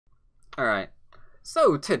Alright,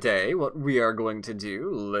 so today what we are going to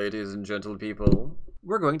do, ladies and gentle people,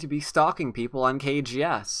 we're going to be stalking people on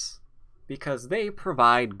KGS because they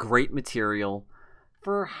provide great material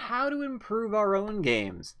for how to improve our own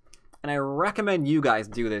games. And I recommend you guys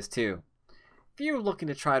do this too. If you're looking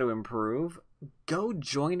to try to improve, go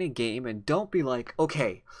join a game and don't be like,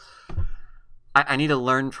 okay, I need to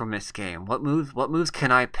learn from this game. What moves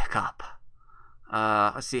can I pick up?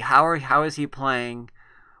 Let's see, how is he playing?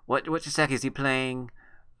 What deck is he playing?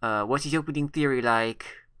 What's his opening theory like?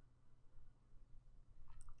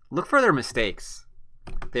 Look for their mistakes.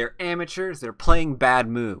 They're amateurs. They're playing bad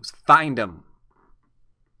moves. Find them.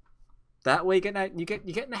 That way, you get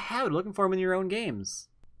in the habit looking for them in your own games.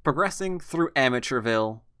 Progressing through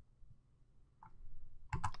Amateurville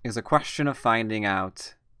is a question of finding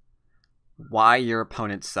out why your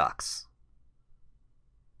opponent sucks.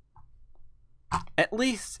 At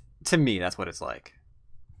least to me, that's what it's like.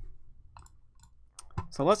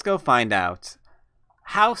 So let's go find out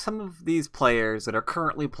how some of these players that are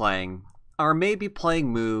currently playing are maybe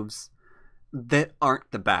playing moves that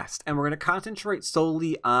aren't the best. And we're going to concentrate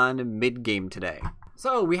solely on mid-game today.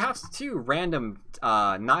 So we have two random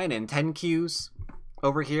 9 and 10 cues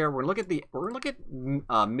over here. We're going to look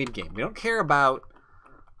at mid-game. We don't care about...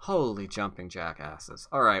 Holy jumping jackasses.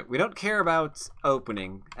 Alright, we don't care about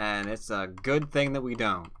opening, and it's a good thing that we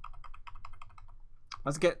don't.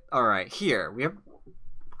 Let's get... Alright, here. We have...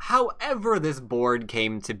 However this board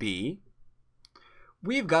came to be,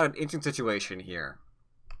 we've got an interesting situation here.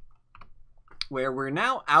 Where we're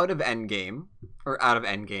now out of endgame. Or out of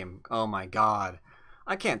endgame. Oh my god.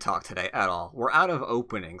 I can't talk today at all. We're out of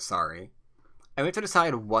opening, sorry. And we have to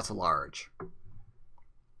decide what's large.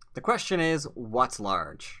 The question is, what's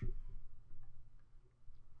large?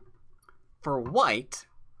 For white,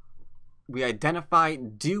 we identify,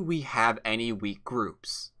 do we have any weak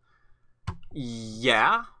groups?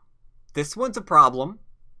 Yeah, this one's a problem.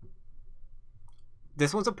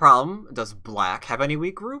 This one's a problem. Does black have any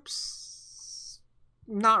weak groups?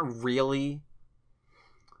 Not really.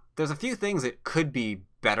 There's a few things that could be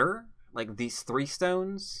better, like these 3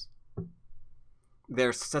 stones.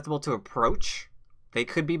 They're susceptible to approach. They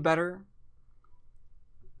could be better.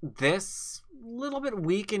 This, little bit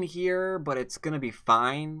weak in here, but it's going to be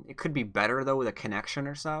fine. It could be better, though, with a connection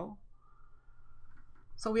or so.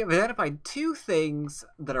 So we have identified 2 things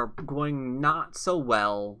that are going not so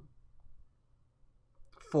well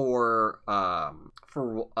for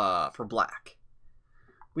black.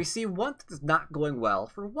 We see one that's not going well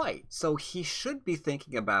for white. So he should be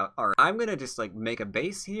thinking about, all right, I'm going to just like make a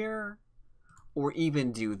base here or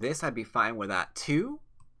even do this. I'd be fine with that too.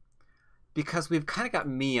 Because we've kind of got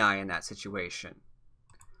Mii in that situation.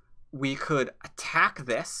 We could attack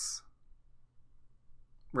this,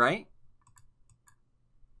 right?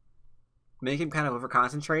 Make him kind of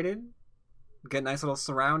over-concentrated. Get a nice little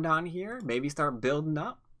surround on here. Maybe start building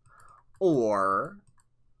up. Or,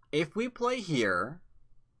 if we play here,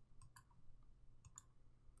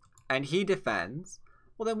 and he defends,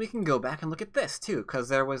 well then we can go back and look at this too, because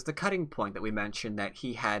there was the cutting point that we mentioned that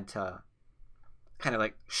he had to kind of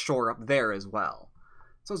like shore up there as well.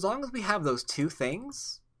 So as long as we have those 2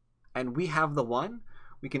 things, and we have the one,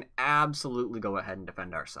 we can absolutely go ahead and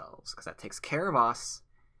defend ourselves, because that takes care of us.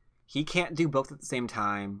 He can't do both at the same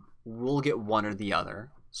time. We'll get one or the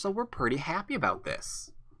other. So we're pretty happy about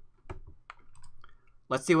this.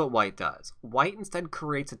 Let's see what white does. White instead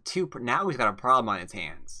creates a 2... Now he's got a problem on his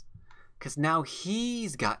hands. Because now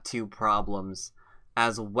he's got 2 problems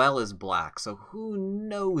as well as black. So who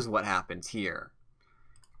knows what happens here.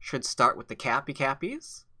 Should start with the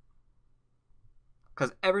cappies.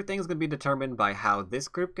 Because everything's going to be determined by how this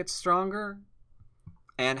group gets stronger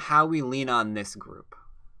and how we lean on this group.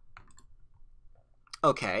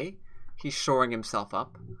 Okay, he's shoring himself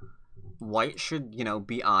up. White should, you know,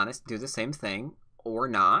 be honest, do the same thing, or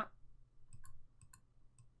not.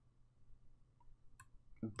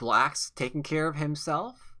 Black's taking care of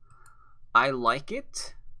himself. I like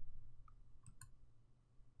it.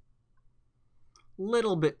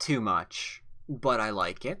 Little bit too much, but I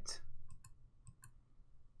like it.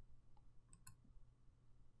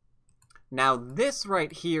 Now this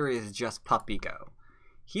right here is just puppy go.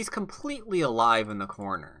 He's completely alive in the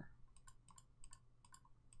corner.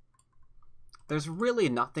 There's really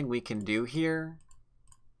nothing we can do here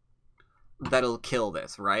that'll kill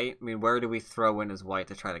this, right? I mean, where do we throw in as white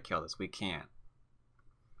to try to kill this? We can't.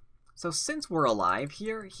 So since we're alive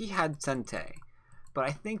here, he had Sente. But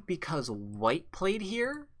I think because white played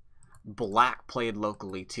here, black played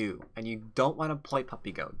locally too. And you don't want to play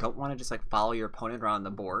puppy go. Don't want to just like follow your opponent around the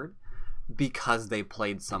board. because they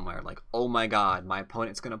played somewhere. Like, oh my god, my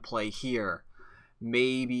opponent's going to play here.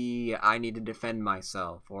 Maybe I need to defend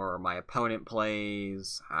myself. Or my opponent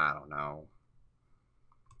plays, I don't know,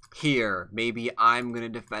 here. Maybe I'm going to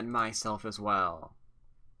defend myself as well.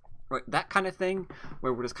 Right, that kind of thing,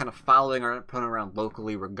 where we're just kind of following our opponent around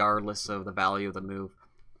locally regardless of the value of the move.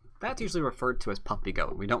 That's usually referred to as puppy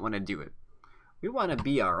go. We don't want to do it. We want to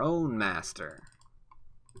be our own master.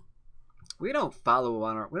 We don't want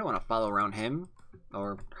to follow around him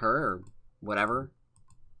or her or whatever.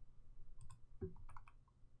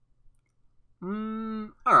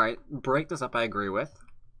 Alright, break this up I agree with.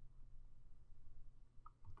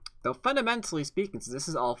 Though fundamentally speaking, so this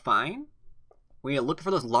is all fine, we are looking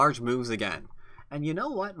for those large moves again. And you know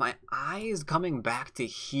what? My eye is coming back to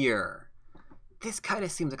here. This kind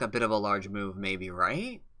of seems like a bit of a large move, maybe,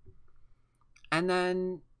 right? And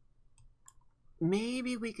then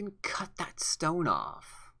maybe we can cut that stone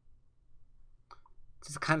off.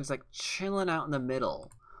 Just kind of like chilling out in the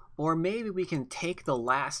middle. Or maybe we can take the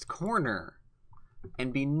last corner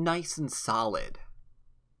and be nice and solid.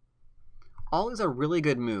 All these are really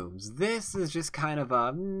good moves. This is just kind of a,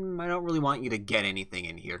 I don't really want you to get anything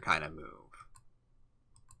in here kind of move.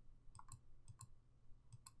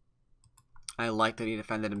 I like that he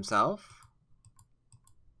defended himself.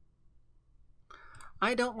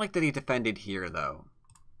 I don't like that he defended here, though.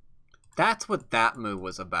 That's what that move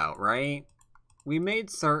was about, right? We made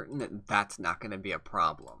certain that that's not going to be a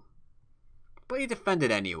problem. But he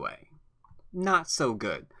defended anyway. Not so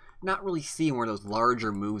good. Not really seeing where those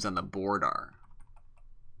larger moves on the board are.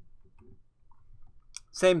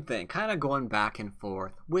 Same thing, kind of going back and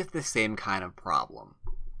forth with the same kind of problem.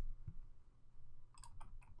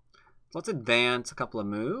 Let's advance a couple of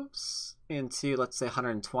moves into, let's say,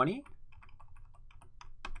 120.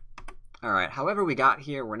 Alright, however we got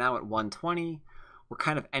here, we're now at 120. We're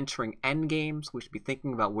kind of entering endgames. We should be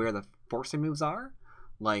thinking about where the forcing moves are.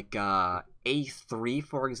 Like, A3,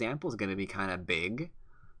 for example, is going to be kind of big.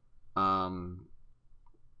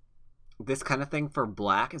 This kind of thing for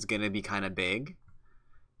black is going to be kind of big.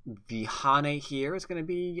 The Hane here is going to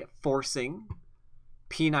be forcing.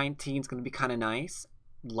 P19 is going to be kind of nice.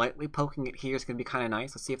 Lightly poking it here is going to be kind of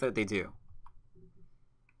nice. Let's see if they do.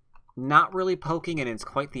 Not really poking, and it's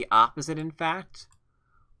quite the opposite, in fact.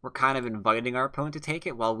 We're kind of inviting our opponent to take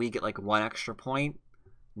it while we get like 1 extra point.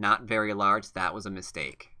 Not very large. That was a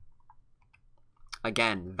mistake.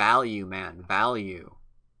 Again, value, man. Value.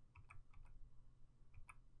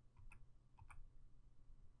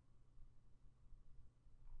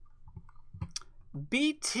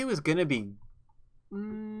 B2 is going to be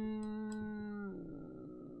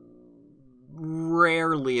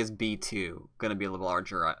rarely is B2 going to be a little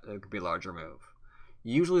larger. It could be a larger move.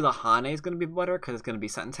 Usually the Hane is going to be better because it's going to be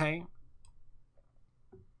Sente.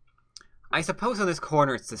 I suppose in this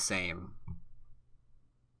corner it's the same.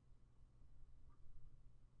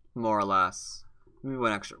 More or less. Maybe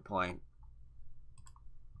 1 extra point.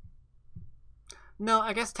 No,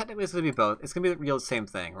 I guess technically it's going to be both. It's going to be the real same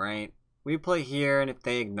thing, right? We play here, and if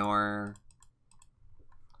they ignore,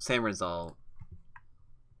 same result.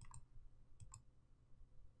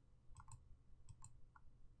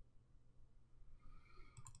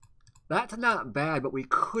 That's not bad, but we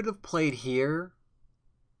could have played here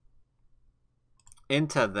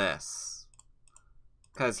into this,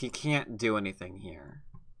 because he can't do anything here.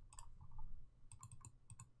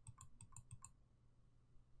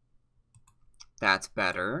 That's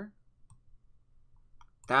better.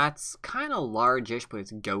 That's kind of large-ish, but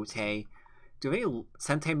it's Gote. Do we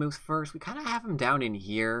Sente moves first? We kind of have him down in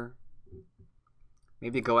here.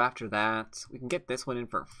 Maybe go after that. We can get this one in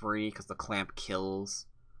for free because the clamp kills.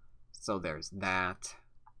 So there's that.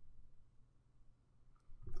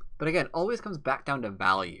 But again, always comes back down to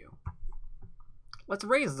value. Let's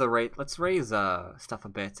raise the rate. Let's raise stuff a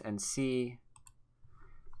bit and see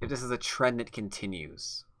if this is a trend that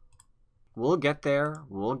continues. We'll get there.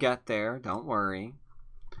 We'll get there. Don't worry.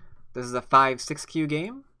 This is a 5-6Q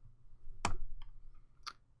game.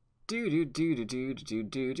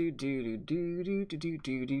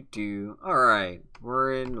 Alright,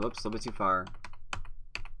 we're in, whoops, a little bit too far.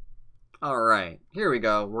 Alright, here we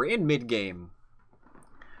go. We're in mid-game.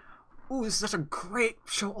 Ooh, this is such a great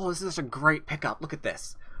show. Oh, this is such a great pickup. Look at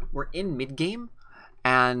this. We're in mid-game,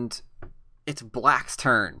 and it's black's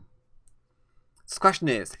turn. So the question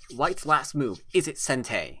is, white's last move, is it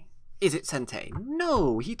Sente? Is it Sente?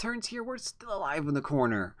 No, he turns here. We're still alive in the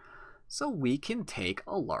corner. So we can take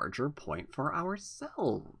a larger point for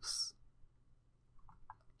ourselves.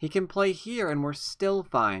 He can play here and we're still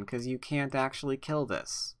fine because you can't actually kill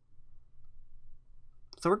this.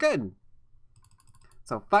 So we're good.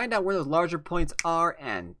 So find out where those larger points are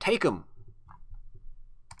and take them.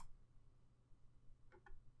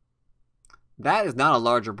 That is not a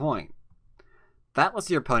larger point. That lets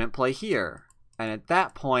your opponent play here. And at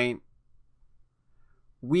that point,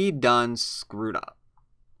 we done screwed up.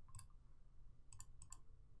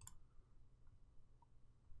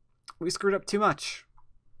 We screwed up too much.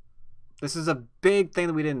 This is a big thing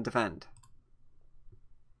that we didn't defend.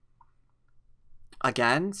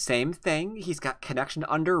 Again, same thing. He's got connection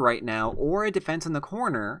under right now or a defense in the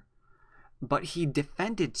corner, but he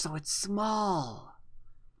defended, so it's small.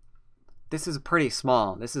 This is pretty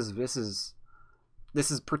small. This is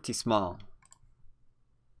pretty small.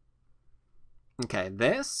 Okay,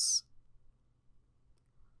 this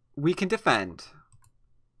we can defend.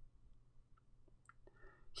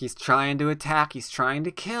 He's trying to attack. He's trying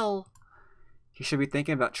to kill. He should be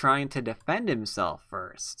thinking about trying to defend himself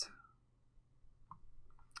first.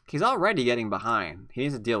 He's already getting behind. He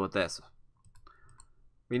needs to deal with this.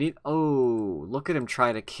 We need... Oh, look at him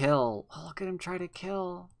try to kill. Oh, look at him try to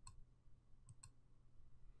kill.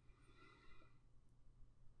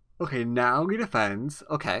 Okay, now he defends.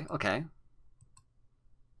 Okay, okay.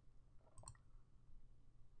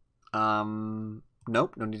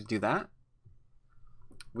 Nope, no need to do that.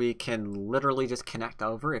 We can literally just connect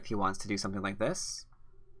over if he wants to do something like this.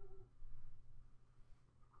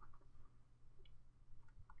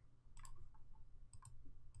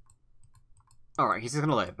 Alright, he's just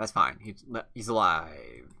gonna live. That's fine. He's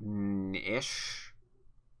alive-ish.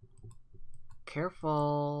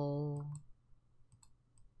 Careful.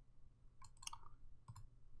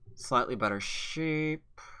 Slightly better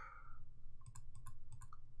shape.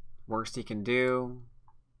 Worst he can do.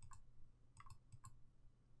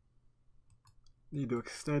 Need to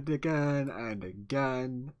extend again and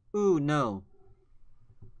again. Ooh, no.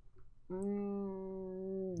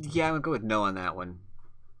 Yeah, I'm gonna go with no on that one.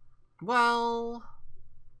 Well...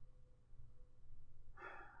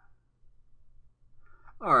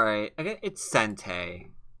 Alright, I guess it's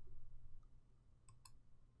Sente.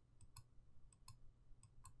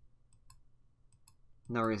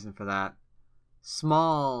 No reason for that.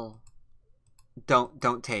 Small.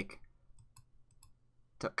 Don't take.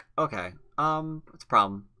 Took. Okay. What's the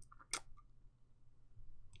problem?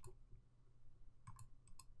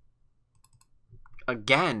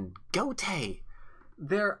 Again, Gote.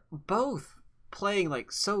 They're both playing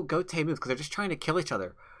like so Gote moves because they're just trying to kill each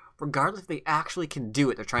other. Regardless if they actually can do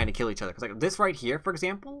it, they're trying to kill each other. Because like this right here, for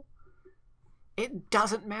example, it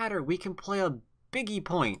doesn't matter. We can play a biggie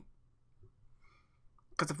point.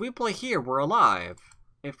 Because if we play here, we're alive.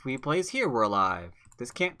 If we plays here, we're alive.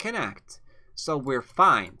 This can't connect. So we're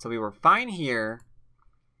fine. So we were fine here.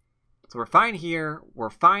 So we're fine here.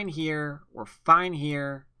 We're fine here. We're fine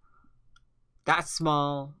here. That's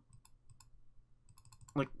small.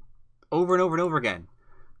 Like, over and over and over again.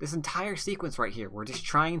 This entire sequence right here, we're just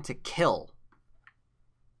trying to kill.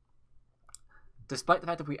 Despite the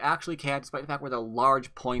fact that we actually can, despite the fact where the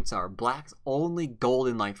large points are, Black's only goal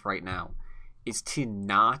in life right now is to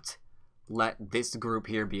not let this group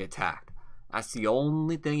here be attacked. That's the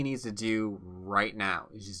only thing he needs to do right now,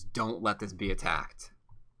 is just don't let this be attacked.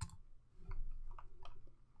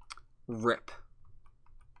 Rip.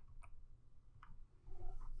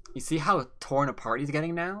 You see how torn apart he's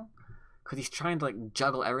getting now? Because he's trying to like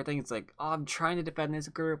juggle everything. It's like, oh, I'm trying to defend this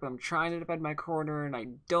group, I'm trying to defend my corner, and I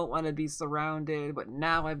don't want to be surrounded, but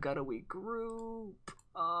now I've got a weak group.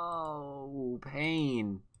 Oh,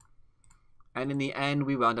 pain. And in the end,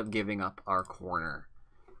 we wound up giving up our corner.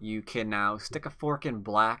 You can now stick a fork in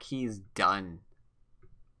Black. He's done.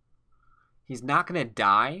 He's not going to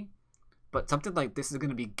die, but something like this is going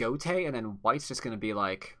to be Gote, and then White's just going to be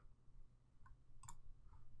like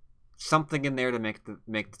something in there to make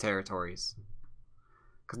the territories.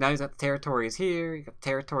 Because now he's got the territories here, you got the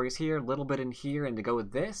territories here, a little bit in here, and to go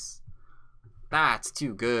with this, that's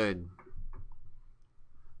too good.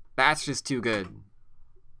 That's just too good.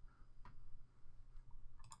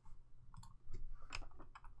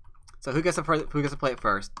 So who gets to play it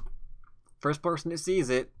first? First person who sees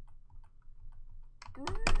it.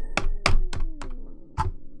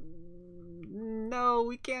 No,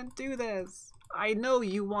 we can't do this. I know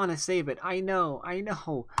you want to save it. I know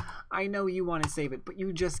you want to save it, but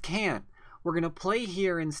you just can't. We're going to play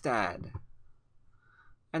here instead.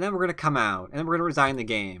 And then we're going to come out. And then we're going to resign the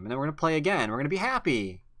game. And then we're going to play again. We're going to be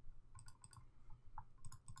happy.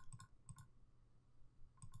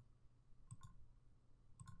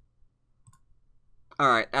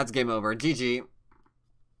 Alright, that's game over. GG.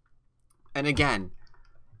 And again,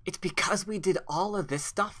 it's because we did all of this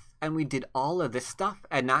stuff, and we did all of this stuff,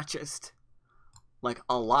 and not just, like,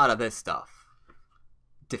 a lot of this stuff.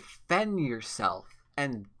 defend yourself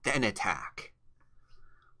and then attack.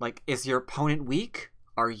 Like, is your opponent weak?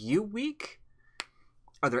 Are you weak?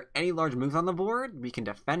 Are there any large moves on the board? We can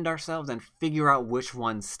defend ourselves and figure out which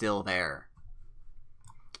one's still there.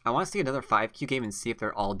 I want to see another 5Q game and see if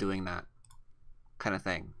they're all doing that kind of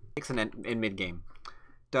thing. In mid-game.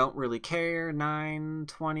 Don't really care. 9,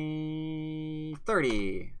 20,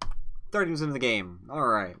 30. 30 moves into the game.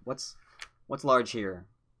 Alright, what's large here?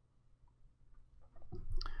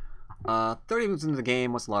 30 moves into the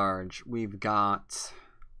game, what's large? We've got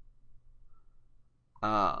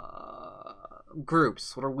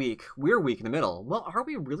groups. What are weak? We're weak in the middle. Well, are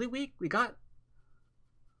we really weak?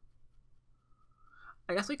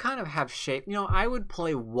 I guess we kind of have shape. You know, I would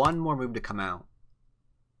play one more move to come out.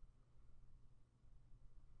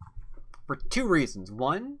 For 2 reasons.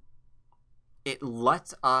 One, it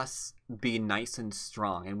lets us be nice and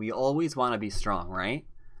strong. And we always want to be strong, right?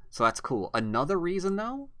 So that's cool. Another reason,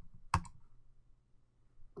 though,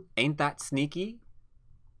 ain't that sneaky?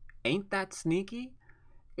 Ain't that sneaky?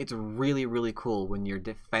 It's really, really cool when your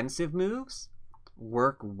defensive moves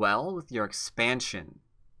work well with your expansion.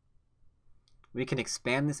 We can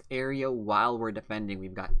expand this area while we're defending.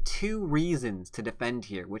 We've got 2 reasons to defend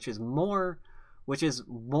here, which is one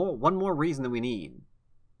more reason than we need.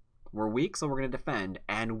 We're weak, so we're going to defend,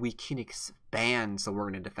 and we can expand, so we're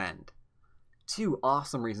going to defend. 2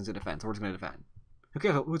 awesome reasons to defend, so we're just going to defend.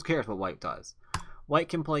 Who cares what white does? White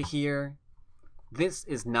can play here. This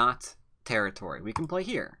is not territory. We can play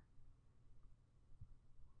here.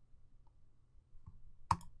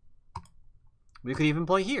 We could even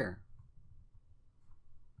play here.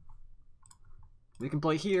 We can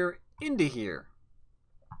play here, into here.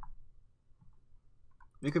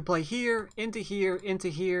 We could play here, into here, into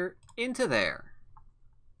here, into there.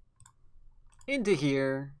 Into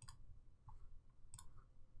here.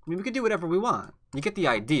 I mean, we could do whatever we want. You get the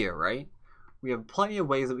idea, right? We have plenty of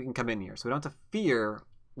ways that we can come in here, so we don't have to fear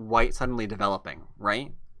white suddenly developing,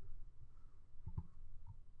 right?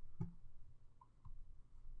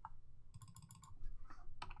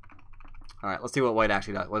 Alright, let's see what white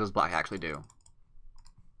actually does. What does black actually do?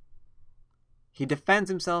 He defends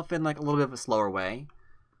himself in like a little bit of a slower way.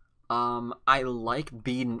 I like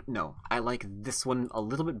this one a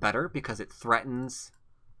little bit better because it threatens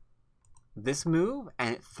this move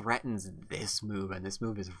and it threatens this move, and this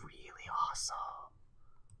move is really awesome.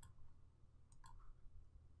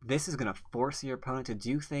 This is gonna force your opponent to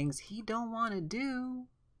do things he don't want to do.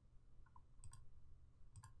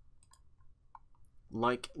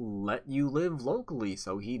 Like let you live locally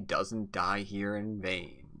so he doesn't die here in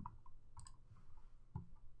vain.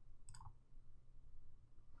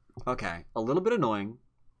 Okay, a little bit annoying,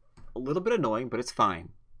 but it's fine.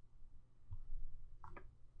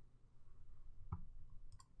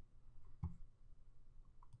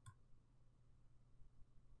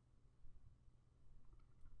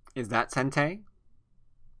 Is that Sente?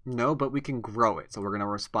 No, but we can grow it, so we're going to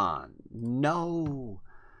respond. No!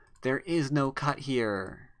 There is no cut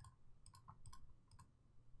here.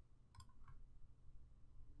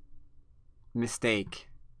 Mistake.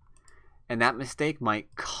 And that mistake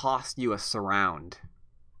might cost you a surround.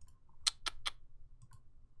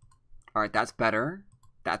 Alright, that's better.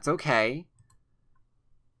 That's okay.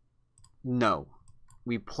 No.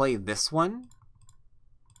 We play this one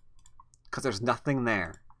because there's nothing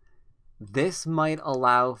there. This might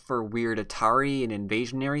allow for weird Atari and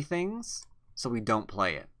invasionary things, so we don't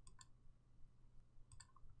play it.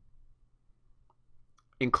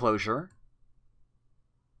 Enclosure.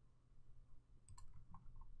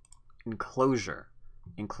 Enclosure.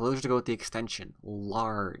 Enclosure to go with the extension.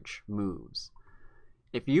 Large moves.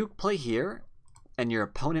 If you play here and your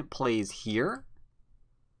opponent plays here,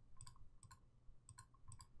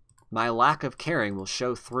 my lack of caring will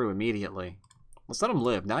show through immediately. Let's let him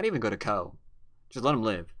live. Not even go to co. Just let him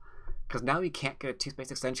live. Because now he can't get a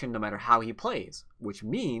 2-space extension no matter how he plays. Which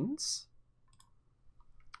means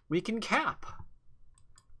we can cap.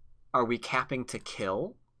 Are we capping to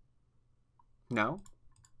kill? No.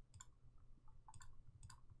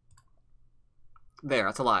 There,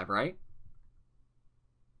 that's alive, right?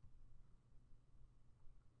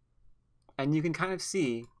 And you can kind of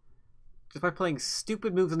see, just by playing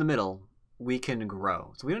stupid moves in the middle, we can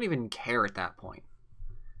grow. So we don't even care at that point.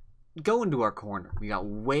 Go into our corner. We got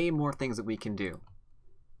way more things that we can do.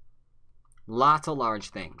 Lots of large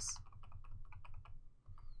things.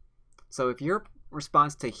 So if your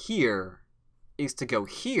response to here is to go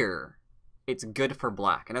here, it's good for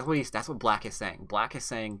black. And that's what black is saying. Black is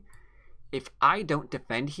saying, if I don't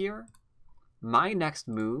defend here, my next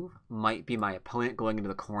move might be my opponent going into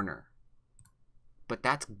the corner. but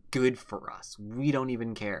that's good for us. We don't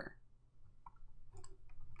even care.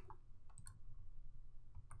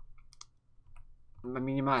 I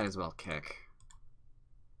mean, you might as well kick.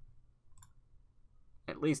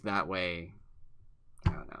 At least that way,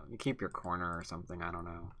 I don't know, you keep your corner or something, I don't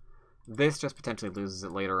know. This just potentially loses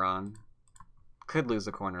it later on. Could lose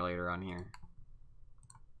the corner later on here.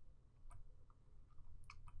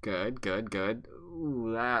 Good, good, good.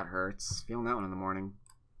 Ooh, that hurts. Feeling that one in the morning.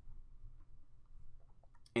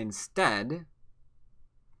 Instead,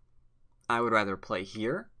 I would rather play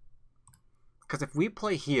here. Because if we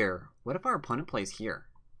play here, what if our opponent plays here?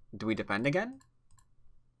 Do we defend again?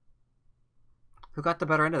 Who got the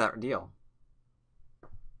better end of that deal?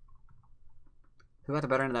 Who got the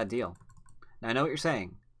better end of that deal? Now, I know what you're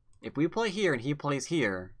saying. If we play here and he plays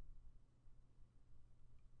here,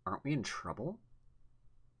 aren't we in trouble?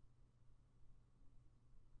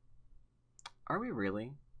 Are we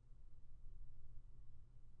really?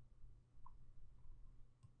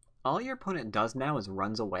 All your opponent does now is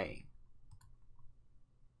runs away.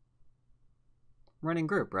 Running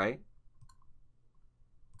group, right?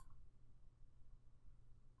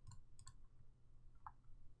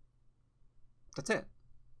 That's it.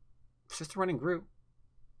 It's just a running group.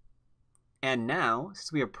 And now,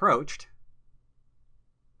 since we approached,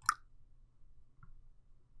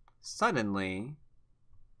 suddenly,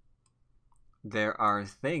 there are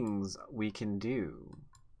things we can do.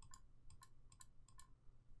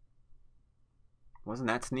 Wasn't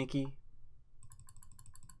that sneaky?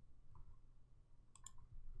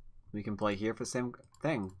 We can play here for the same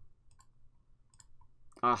thing.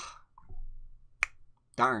 Ugh.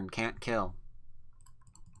 Darn, can't kill.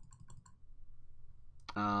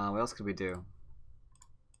 What else could we do?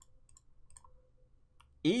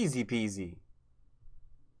 Easy peasy.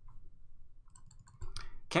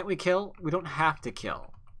 Can't we kill? We don't have to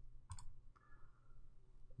kill.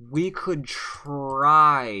 We could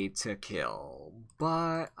try to kill,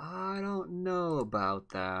 but I don't know about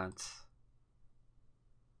that.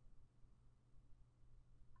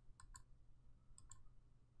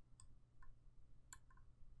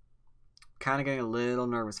 Kind of getting a little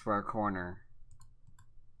nervous for our corner.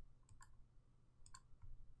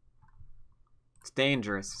 It's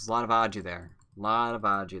dangerous. There's a lot of Aji there. A lot of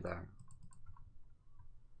Aji there.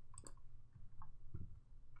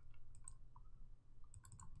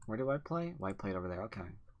 Where do I play? White played over there. Okay.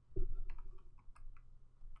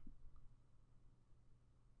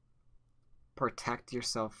 Protect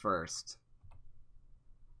yourself first.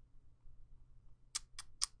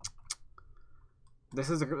 This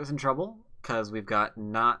is a group that's in trouble because we've got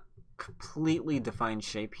not completely defined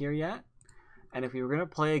shape here yet. And if we were going to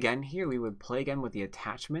play again here, we would play again with the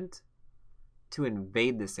attachment to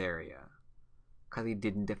invade this area because he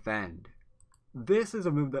didn't defend. This is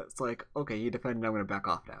a move that's like, okay, he defended, I'm going to back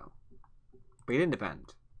off now. But he didn't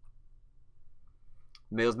defend.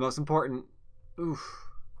 Middle's most important. Oof.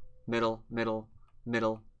 Middle, middle,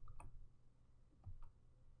 middle.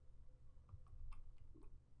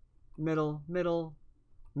 Middle, middle,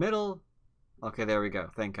 middle. Okay, there we go.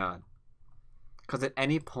 Thank God. Because at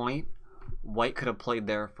any point, White could have played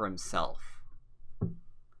there for himself.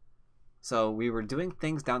 So we were doing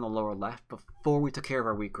things down the lower left before we took care of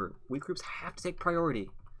our weak group. Weak groups have to take priority.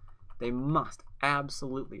 They must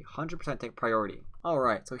absolutely 100% take priority.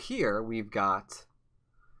 Alright, so here we've got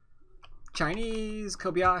Chinese,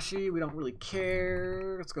 Kobayashi, we don't really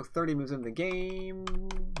care. Let's go 30 moves into the game.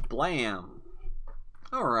 Blam.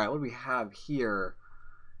 Alright, what do we have here?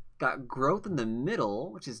 Got growth in the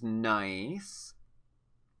middle, which is nice.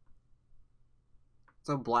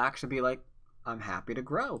 So black should be like, I'm happy to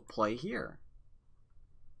grow. Play here.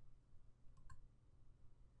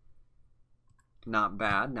 Not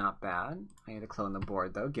bad, not bad. I need to clone the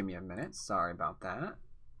board though. Give me a minute. Sorry about that.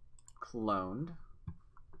 Cloned.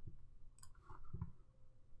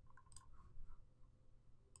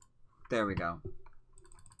 There we go.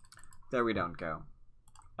 There we don't go.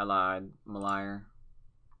 I lied. I'm a liar.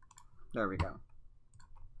 There we go.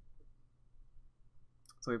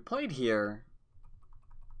 So we played here.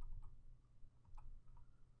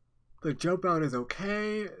 The jump out is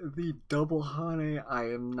okay. The double Hane I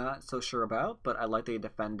am not so sure about, but I like that he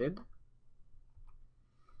defended.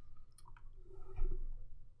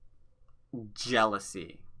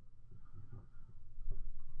 Jealousy.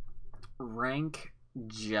 Rank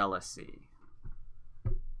jealousy.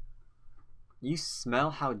 You smell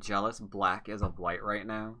how jealous black is of white right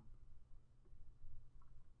now?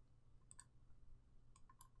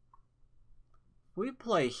 We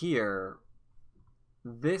play here.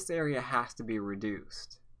 This area has to be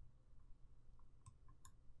reduced.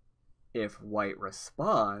 If white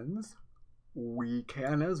responds, we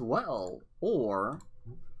can as well. Or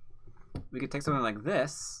we could take something like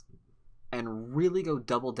this and really go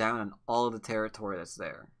double down on all of the territory that's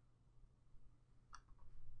there.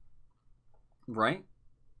 Right?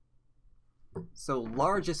 So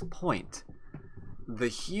largest point, the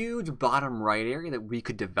huge bottom right area that we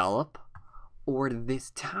could develop, or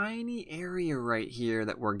this tiny area right here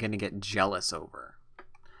that we're going to get jealous over.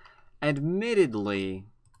 Admittedly,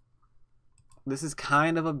 this is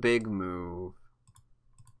kind of a big move.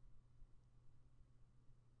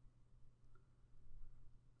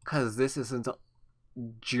 Because this isn't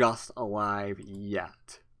just alive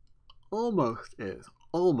yet. Almost is.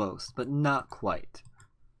 Almost, but not quite.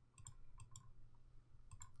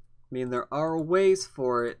 I mean, there are ways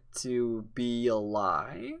for it to be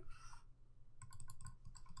alive,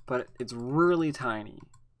 but it's really tiny.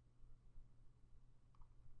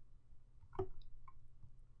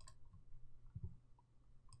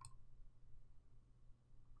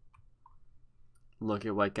 Look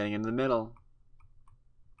at white getting in the middle.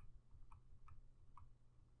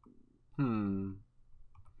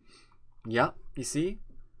 Yep, you see?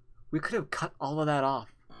 We could have cut all of that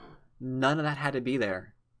off. None of that had to be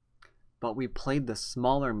there. But we played the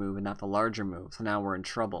smaller move and not the larger move, so now we're in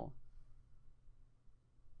trouble.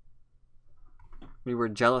 We were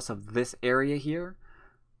jealous of this area here,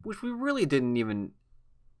 which we really didn't even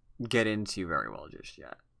get into very well just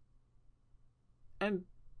yet. And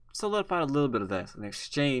solidified a little bit of this in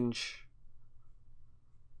exchange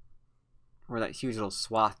for that huge little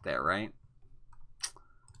swath there, right?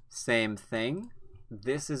 Same thing.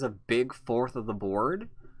 This is a big fourth of the board.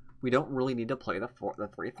 We don't really need to play the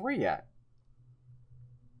 3-3 yet.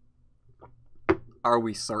 Are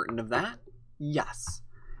we certain of that? Yes.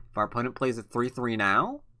 If our opponent plays a 3-3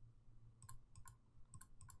 now,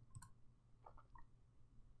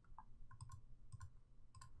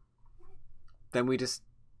 then we just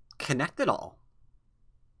connect it all.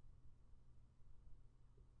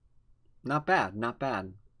 Not bad, not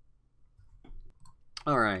bad.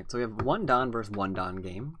 Alright, so we have one Don versus one Don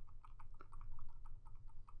game.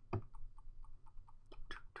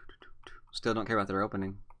 Still don't care about their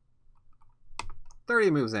opening. 30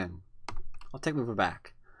 moves in. I'll take mover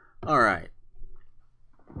back. Alright.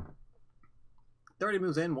 30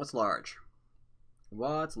 moves in, what's large?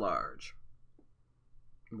 What's large?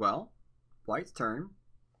 Well, white's turn.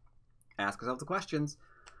 Ask ourselves the questions.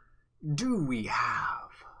 Do we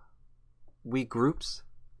have weak groups?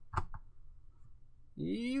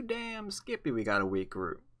 You damn Skippy, we got a weak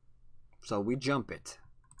group. So we jump it.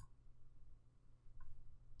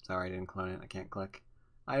 Sorry, I didn't clone it. I can't click.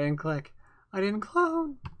 I didn't click. I didn't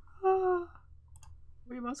clone. Ah,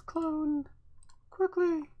 we must clone.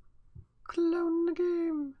 Quickly. Clone the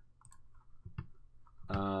game.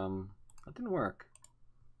 That didn't work.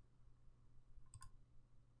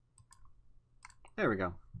 There we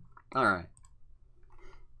go. Alright.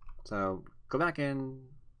 So, go back in.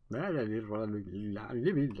 Alright,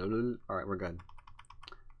 we're good.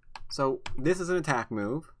 So, this is an attack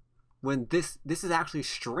move. When this is actually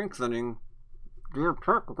strengthening the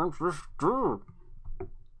attack against this dude.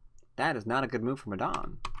 That is not a good move from a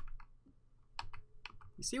Don.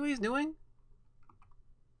 You see what he's doing?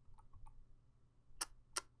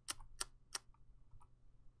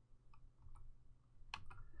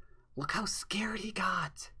 Look how scared he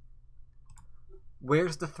got.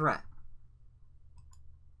 Where's the threat?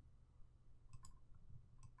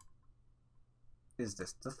 Is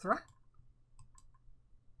this the threat?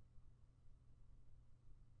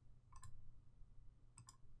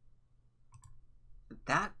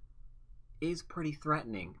 That is pretty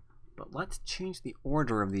threatening, but let's change the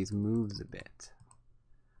order of these moves a bit.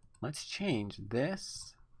 Let's change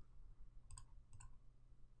this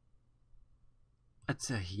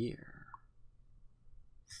to here.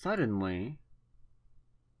 Suddenly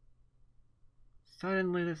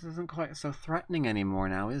this isn't quite so threatening anymore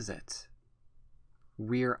now, is it?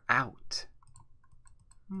 We're out.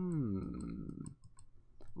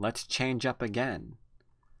 Let's change up again.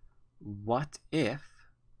 What if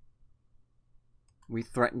we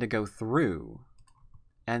threaten to go through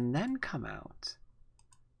and then come out?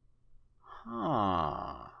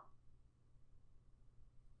 Huh.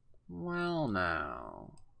 Well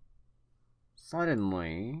now.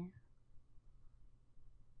 Suddenly.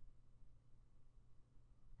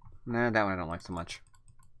 Nah, that one I don't like so much.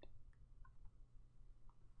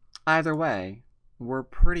 Either way, we're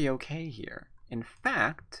pretty okay here. In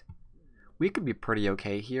fact, we could be pretty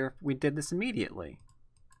okay here if we did this immediately.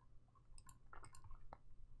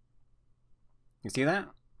 You see that?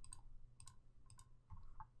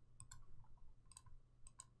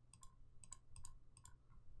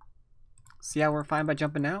 See how we're fine by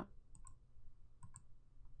jumping out?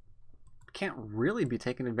 Can't really be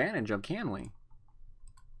taken advantage of, can we?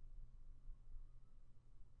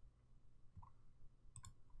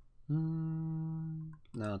 No,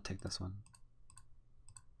 I'll take this one.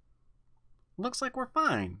 Looks like we're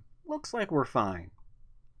fine. Looks like we're fine.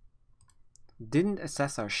 Didn't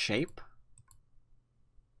assess our shape?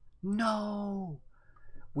 No!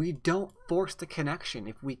 We don't force the connection.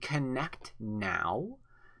 If we connect now,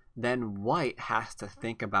 then white has to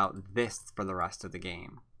think about this for the rest of the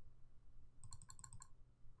game.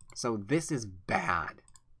 So this is bad.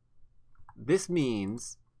 This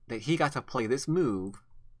means that he got to play this move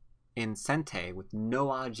in Sente with no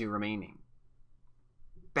Aji remaining.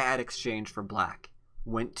 Bad exchange for black.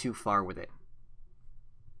 Went too far with it.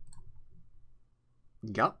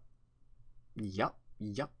 Yup. Yup.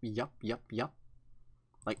 Yup. Yup. Yup. Yup.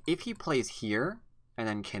 Like, if he plays here and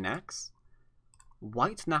then connects,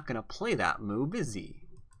 white's not going to play that move, is he?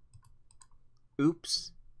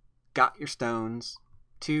 Oops. Got your stones.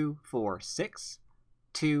 2, 4, 6.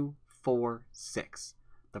 2, 4, 6.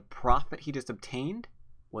 The profit he just obtained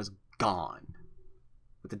was gone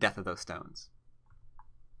with the death of those stones.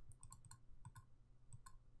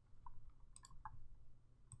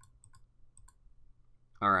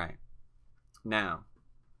 Alright. Now,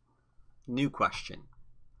 new question.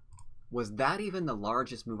 Was that even the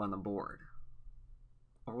largest move on the board?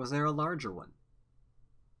 Or was there a larger one?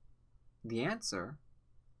 The answer,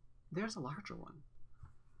 there's a larger one.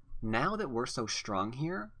 Now that we're so strong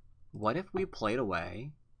here, what if we played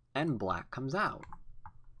away and black comes out?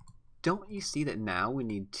 Don't you see that now we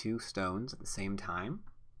need 2 stones at the same time?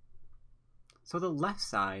 So the left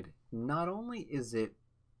side, not only is it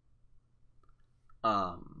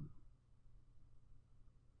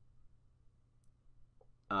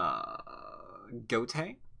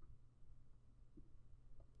Gote,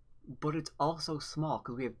 but it's also small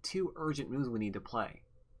because we have 2 urgent moves we need to play.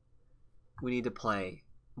 We need to play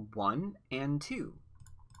 1 and 2.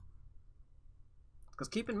 Because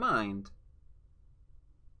keep in mind,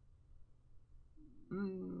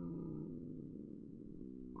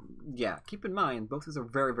 yeah, keep in mind both of these are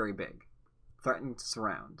very, very big. Threatening to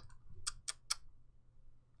surround.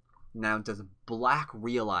 Now, does black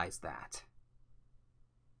realize that?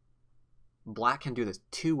 Black can do this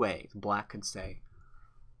 2 ways. Black could say,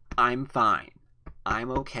 I'm fine. I'm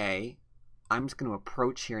okay. I'm just going to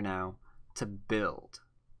approach here now to build.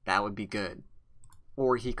 That would be good.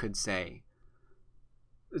 Or he could say,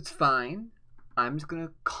 it's fine. I'm just going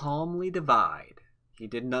to calmly divide. He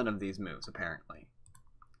did none of these moves, apparently.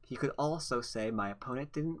 He could also say, my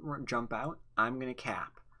opponent didn't jump out. I'm going to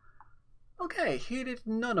cap. Okay, he did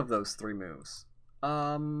none of those 3 moves.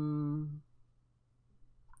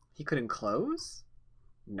 He could enclose?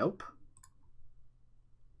 Nope.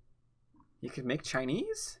 He could make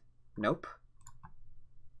Chinese? Nope.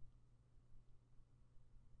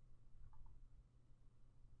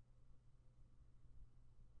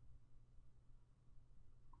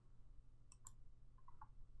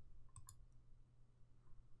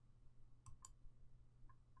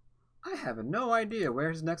 I have no idea where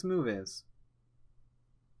his next move is.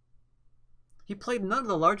 He played none of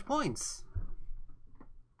the large points.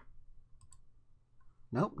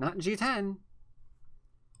 Nope, not G10.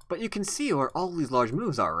 But you can see where all these large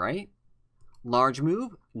moves are, right? Large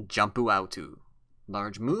move, Jumpu Autu.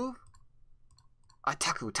 Large move,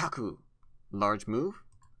 Ataku Taku. Large move,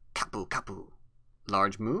 Kapu Kapu.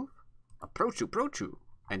 Large move, Approachu Prochu.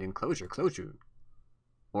 And enclosure Closure.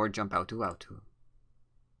 Or Jump Autu Autu.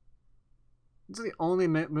 These are the only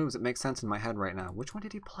moves that make sense in my head right now. Which one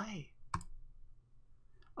did he play?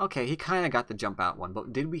 Okay, he kind of got the jump out one,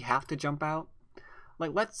 but did we have to jump out?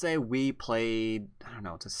 Like, let's say we played, I don't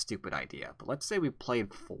know, it's a stupid idea, but let's say we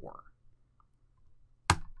played 4.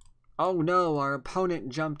 Oh no, our opponent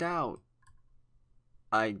jumped out.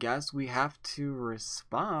 I guess we have to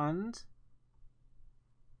respond.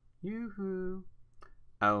 Yoo-hoo.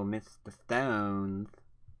 Oh, Mr. Stones.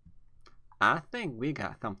 I think we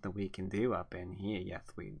got something we can do up in here. Yes,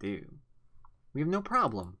 we do. We have no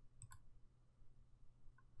problem.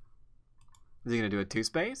 Is he going to do a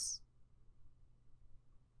 2-space?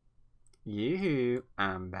 Yoo-hoo,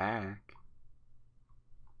 I'm back.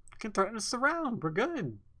 Can threaten us around. We're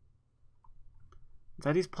good.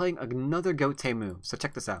 That he's playing another Gote move. So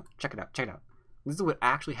check this out. Check it out. Check it out. This is what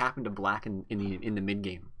actually happened to black in the mid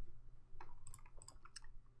game.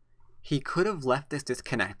 He could have left this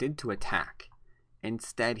disconnected to attack.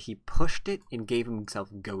 Instead, he pushed it and gave himself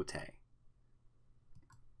Gote.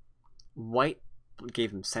 White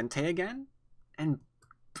gave him Sente again, and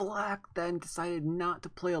black then decided not to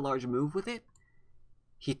play a large move with it.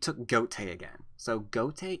 he took Gote again. So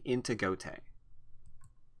Gote into Gote.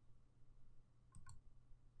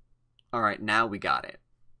 Alright, now we got it.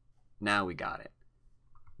 Now we got it.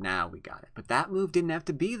 Now we got it. But that move didn't have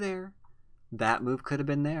to be there. That move could have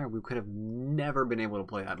been there. We could have never been able to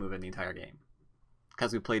play that move in the entire game.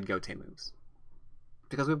 Because we played Gote moves.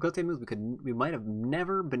 Because we have Gote moves, we might have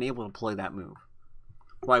never been able to play that move.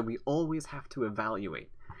 Why we always have to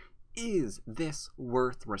evaluate. Is this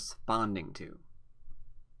worth responding to?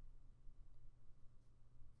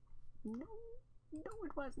 No,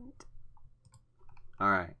 it wasn't.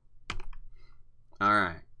 Alright.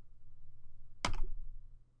 Alright.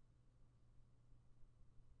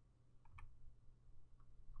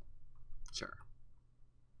 Sure.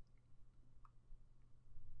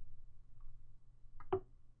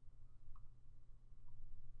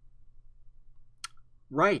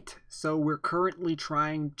 Right, so we're currently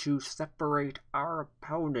trying to separate our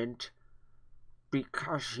opponent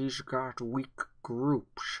because he's got weak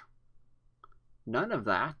groups. None of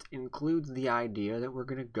that includes the idea that we're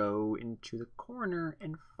going to go into the corner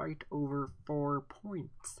and fight over 4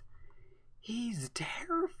 points. He's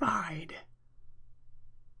terrified.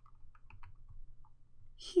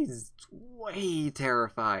 He's way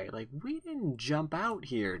terrified. Like, we didn't jump out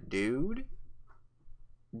here, dude.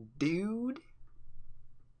 Dude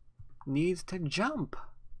needs to jump.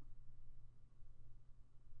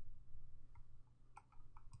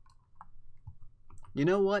 You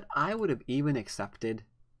know what? I would have even accepted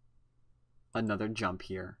another jump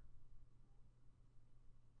here.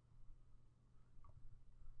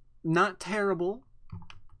 Not terrible,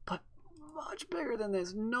 but much bigger than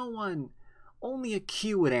this. No one, only a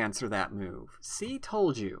Q would answer that move. See,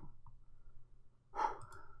 told you.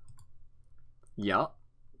 Yup.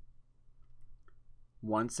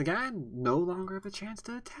 Once again, no longer have a chance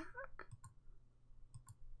to attack.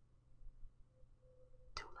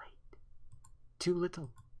 Too late. Too little.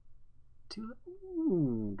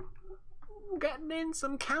 Ooh. Getting in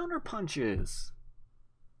some counter punches.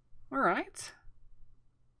 Alright.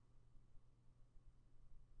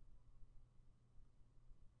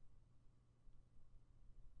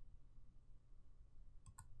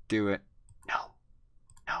 Do it. No.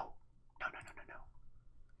 No. No, no, no, no, no.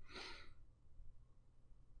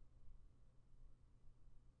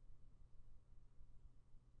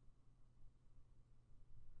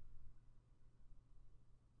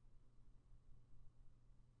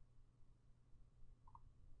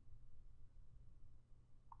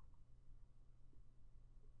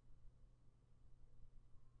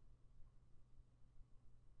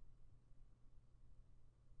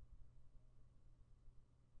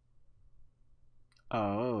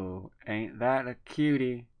 Oh, ain't that a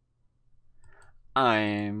cutie?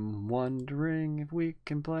 I'm wondering if we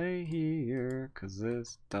can play here, 'cause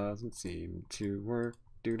this doesn't seem to work.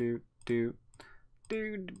 Do do do.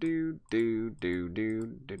 Do do do do do do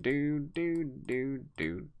do do do do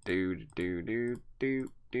do do do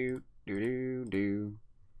do do do do.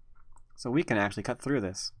 So we can actually cut through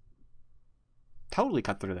this. Totally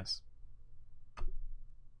cut through this.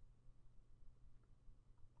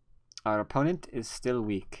 Our opponent is still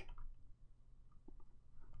weak.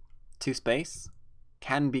 2 space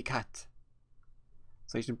can be cut.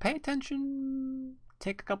 So you should pay attention,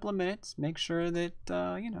 take a couple of minutes, make sure that,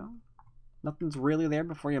 you know, nothing's really there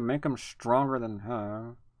before you make them stronger than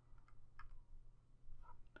her.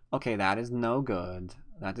 Okay, that is no good.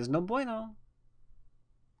 That is no bueno.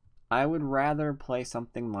 I would rather play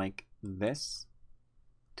something like this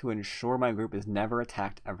to ensure my group is never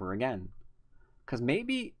attacked ever again. Because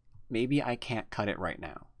maybe I can't cut it right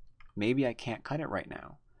now. Maybe I can't cut it right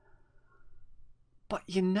now. But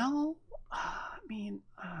you know, I mean,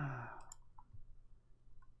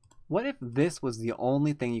 what if this was the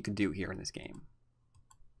only thing you could do here in this game?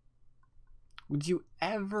 Would you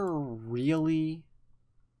ever really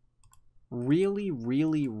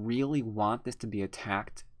want this to be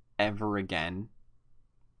attacked ever again?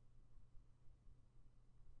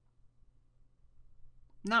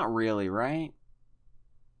 Not really, right?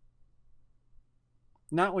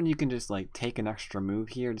 Not when you can just like take an extra move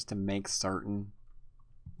here just to make certain.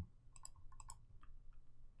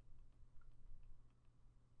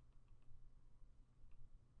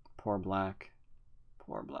 Poor Black.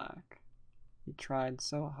 Poor Black. He tried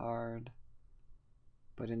so hard.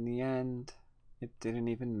 But in the end, it didn't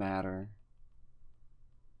even matter.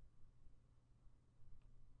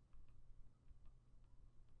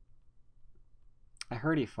 I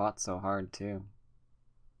heard he fought so hard too.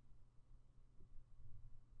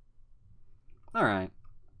 Alright.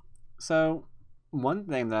 So, one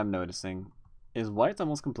thing that I'm noticing is White's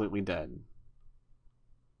almost completely dead.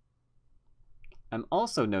 I'm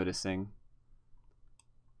also noticing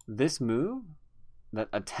this move that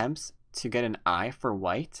attempts to get an eye for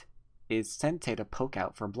white is Sente to poke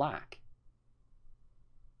out for black.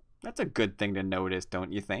 That's a good thing to notice,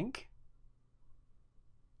 don't you think?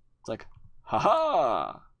 It's like,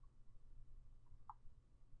 haha!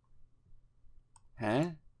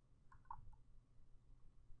 Huh?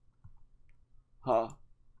 Huh?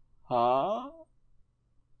 Huh?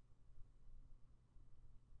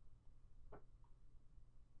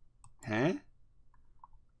 Huh?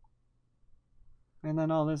 And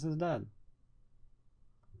then all this is dead.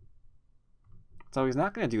 So he's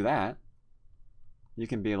not going to do that. You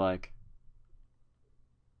can be like,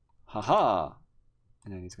 haha,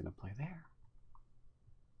 and then he's going to play there.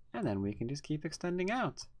 And then we can just keep extending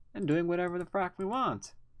out and doing whatever the frack we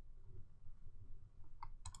want.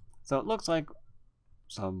 So it looks like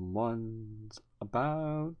someone's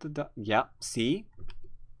about to yep, see?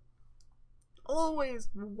 Always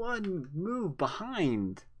one move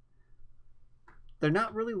behind. They're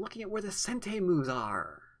not really looking at where the Sente moves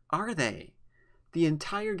are they? The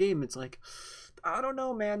entire game, it's like, I don't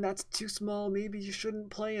know, man, that's too small. Maybe you shouldn't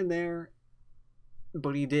play in there.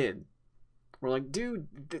 But he did. We're like,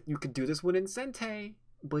 dude, you could do this one in Sente.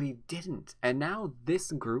 But he didn't. And now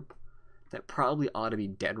this group that probably ought to be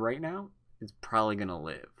dead right now is probably going to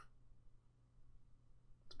live.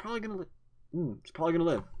 It's probably going to live. It's probably going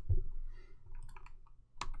to live.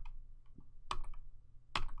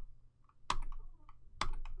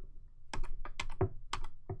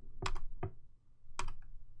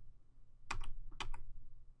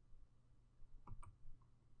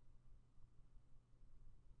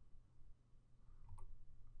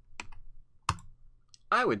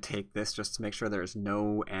 I would take this just to make sure there's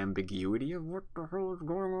no ambiguity of what the hell is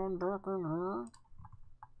going on back in here.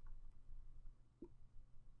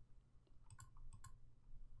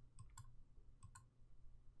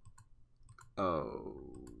 Oh,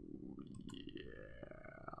 yeah.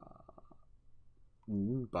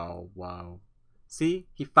 Bow wow. See?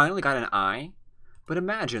 He finally got an eye. But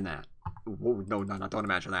imagine that. Whoa, no, don't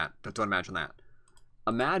imagine that. Don't imagine that.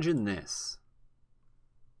 Imagine this.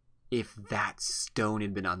 If that stone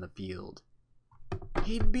had been on the field,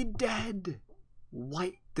 he'd be dead.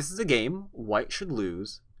 White, this is a game. White should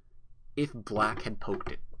lose if black had poked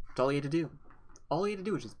it. That's all he had to do. All he had to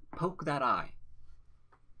do was just poke that eye.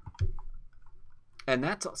 And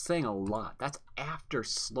that's saying a lot. That's after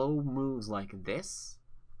slow moves like this.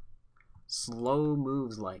 Slow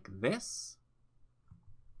moves like this.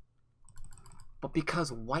 But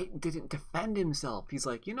because white didn't defend himself, he's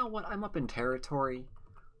like, you know what? I'm up in territory.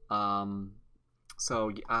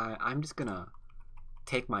 So I'm just gonna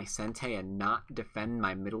take my Sente and not defend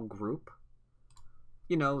my middle group.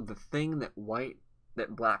 You know, the thing that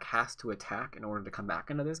black has to attack in order to come back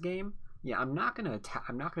into this game. Yeah, I'm not gonna attack.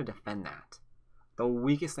 I'm not gonna defend that. The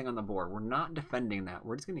weakest thing on the board. We're not defending that.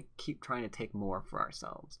 We're just gonna keep trying to take more for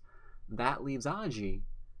ourselves. That leaves Aji.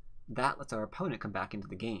 That lets our opponent come back into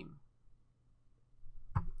the game.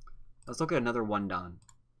 Let's look at another one Don.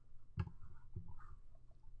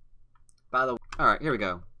 By the way, alright, here we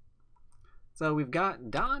go. So we've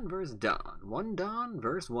got Don versus Don. One Don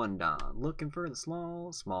versus one Don. Looking for the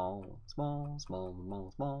small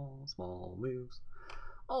moves.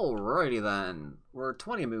 Alrighty then. We're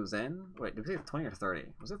 20 moves in. Wait, did we say 20 or 30?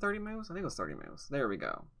 Was it 30 moves? I think it was 30 moves. There we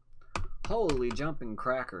go. Holy jumping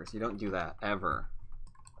crackers. You don't do that, ever.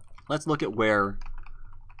 Let's look at where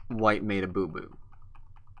white made a boo-boo.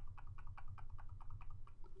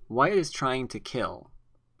 White is trying to kill.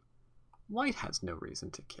 White has no reason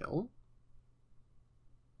to kill.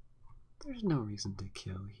 There's no reason to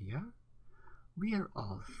kill here. We are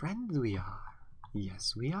all friends, we are.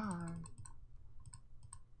 Yes, we are.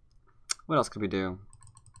 What else could we do?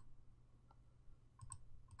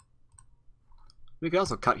 We could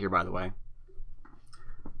also cut here, by the way.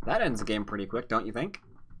 That ends the game pretty quick, don't you think?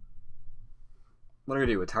 What do we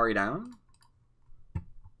do? Atari down?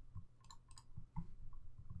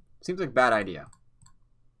 Seems like a bad idea.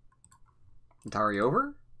 Atari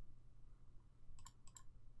over?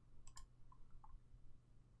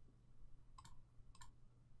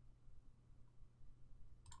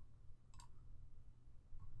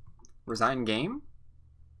 Resign game?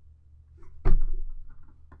 I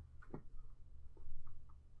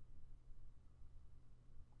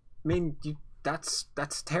mean, that's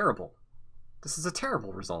terrible. This is a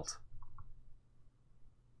terrible result.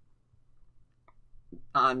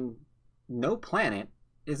 On no planet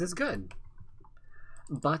is this good.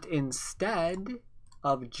 But instead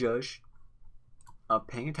of just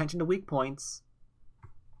paying attention to weak points,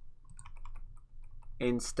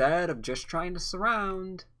 instead of just trying to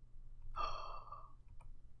surround,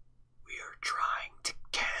 trying to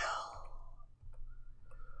kill.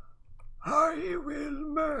 I will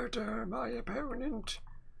murder my opponent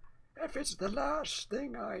if it's the last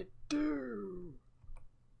thing I do.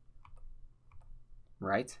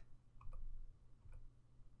 Right?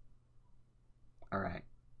 Alright.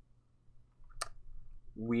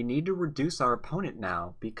 We need to reduce our opponent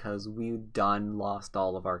now because we've lost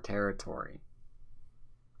all of our territory.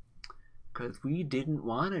 Because we didn't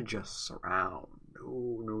want to just surround.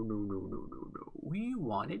 No. We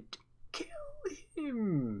wanted to kill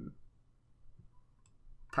him.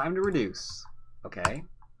 Time to reduce. Okay.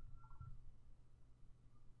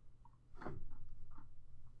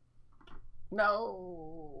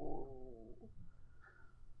 No.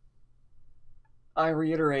 I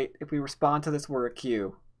reiterate, if we respond to this, we're a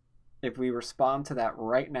Q. If we respond to that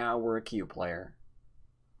right now, we're a Q player.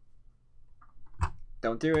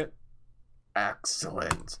 Don't do it.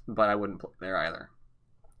 Excellent. But I wouldn't play there either.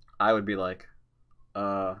 I would be like,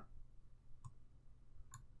 we're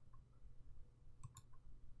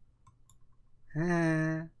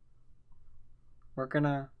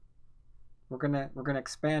gonna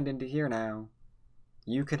expand into here now.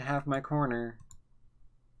 You could have my corner.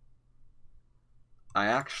 I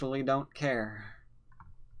actually don't care.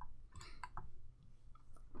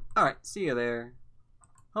 Alright, see you there.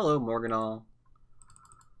 Hello, Morganall.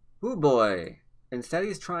 Ooh boy. Instead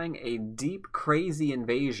he's trying a deep, crazy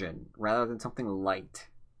invasion rather than something light.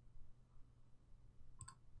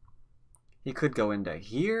 He could go into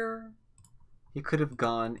here. He could have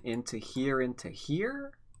gone into here, into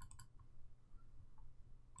here.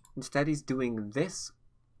 Instead he's doing this.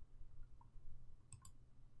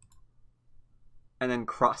 And then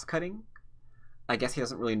cross-cutting. I guess he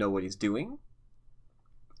doesn't really know what he's doing.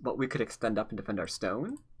 But we could extend up and defend our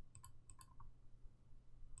stone.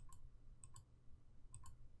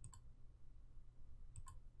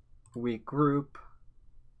 We group.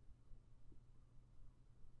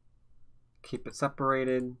 Keep it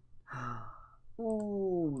separated.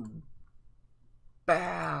 Ooh.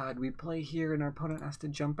 Bad. We play here and our opponent has to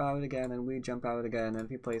jump out again and we jump out again. And if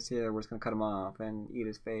he plays here, we're just going to cut him off and eat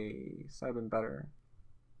his face. That would have been better.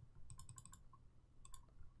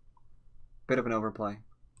 Bit of an overplay.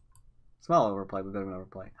 Small overplay, but bit of an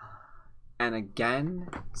overplay. And again,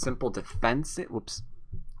 simple defense. Whoops.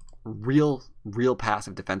 Real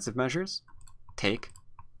passive defensive measures. Take.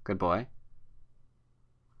 Good boy.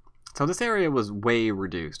 So this area was way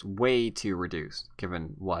reduced. Way too reduced,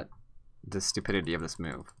 given what? The stupidity of this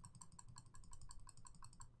move.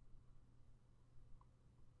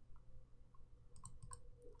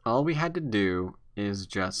 All we had to do is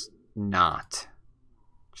just not.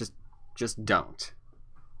 Just don't.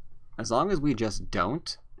 As long as we just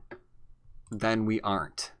don't, then we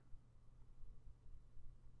aren't.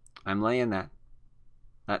 I'm laying that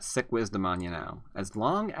sick wisdom on you now. As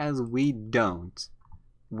long as we don't,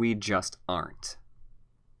 we just aren't.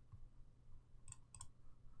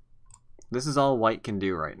 This is all white can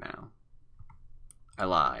do right now. I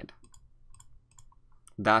lied.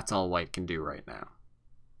 That's all white can do right now.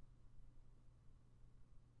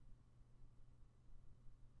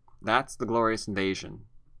 That's the glorious invasion.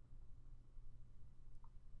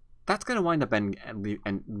 That's going to wind up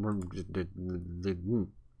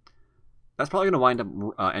that's probably going to wind up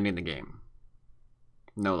ending the game.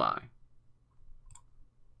 No lie.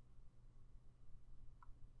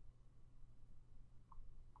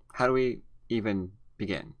 How do we even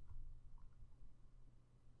begin?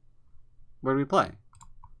 Where do we play?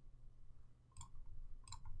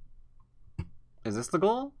 Is this the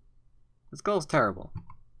goal? This goal is terrible.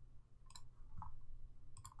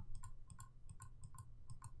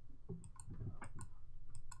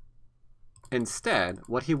 Instead,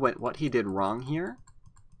 what he did wrong here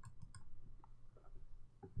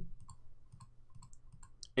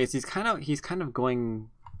is he's kind of going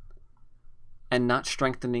and not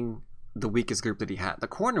strengthening the weakest group that he had. The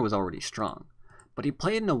corner was already strong, but he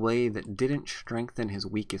played in a way that didn't strengthen his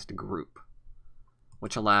weakest group,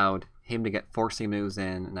 which allowed him to get forcing moves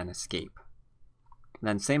in and then escape. And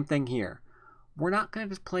then same thing here. We're not going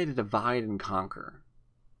to just play to divide and conquer.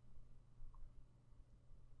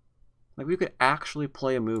 Like, we could actually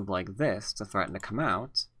play a move like this to threaten to come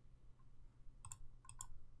out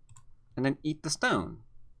and then eat the stone.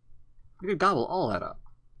 We could gobble all that up.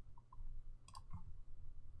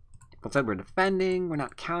 But instead we're defending, we're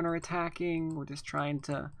not counterattacking, we're just trying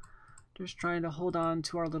to hold on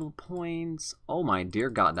to our little points. Oh my dear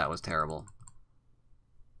God, that was terrible.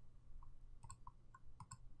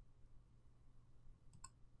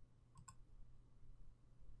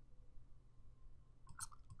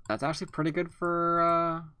 That's actually pretty good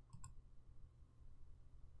for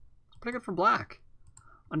pretty good for black.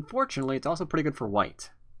 Unfortunately, it's also pretty good for white,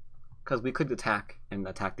 because we could attack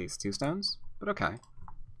these 2 stones, but okay.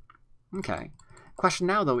 Okay. Question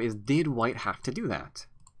now, though, is did white have to do that?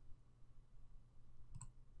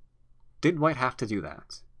 Did white have to do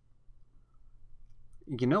that?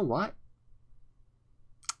 You know what?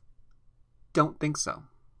 Don't think so.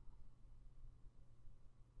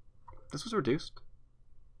 This was reduced.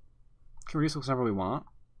 Can reduce this whenever we want.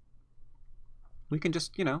 We can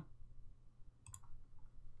just, you know,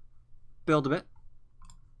 build a bit.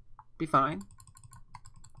 Be fine.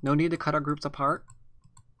 No need to cut our groups apart.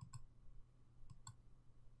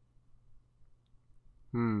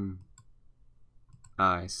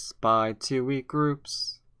 I spy 2 weak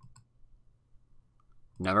groups.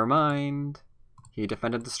 Never mind. He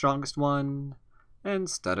defended the strongest one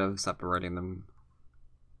instead of separating them.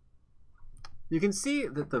 You can see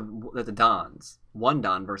that the Dons, 1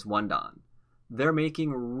 Don versus 1 Don, they're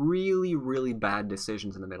making really, really bad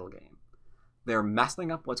decisions in the middle game. They're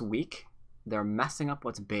messing up what's weak. They're messing up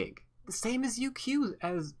what's big. The same as UQ,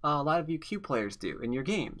 as a lot of UQ players do in your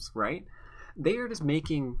games, right? They are just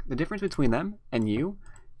making, the difference between them and you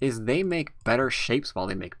is they make better shapes while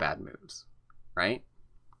they make bad moves, right?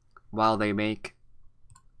 While they make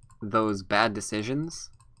those bad decisions,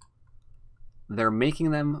 they're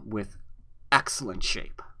making them with excellent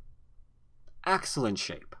shape. Excellent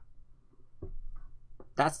shape.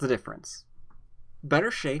 That's the difference.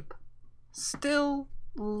 Better shape, still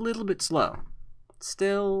a little bit slow.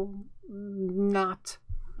 Still not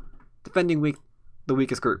defending the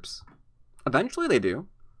weakest groups. Eventually they do.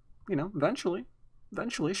 You know, eventually,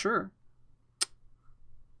 sure.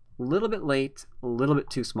 A little bit late, a little bit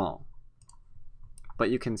too small. But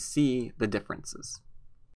you can see the differences.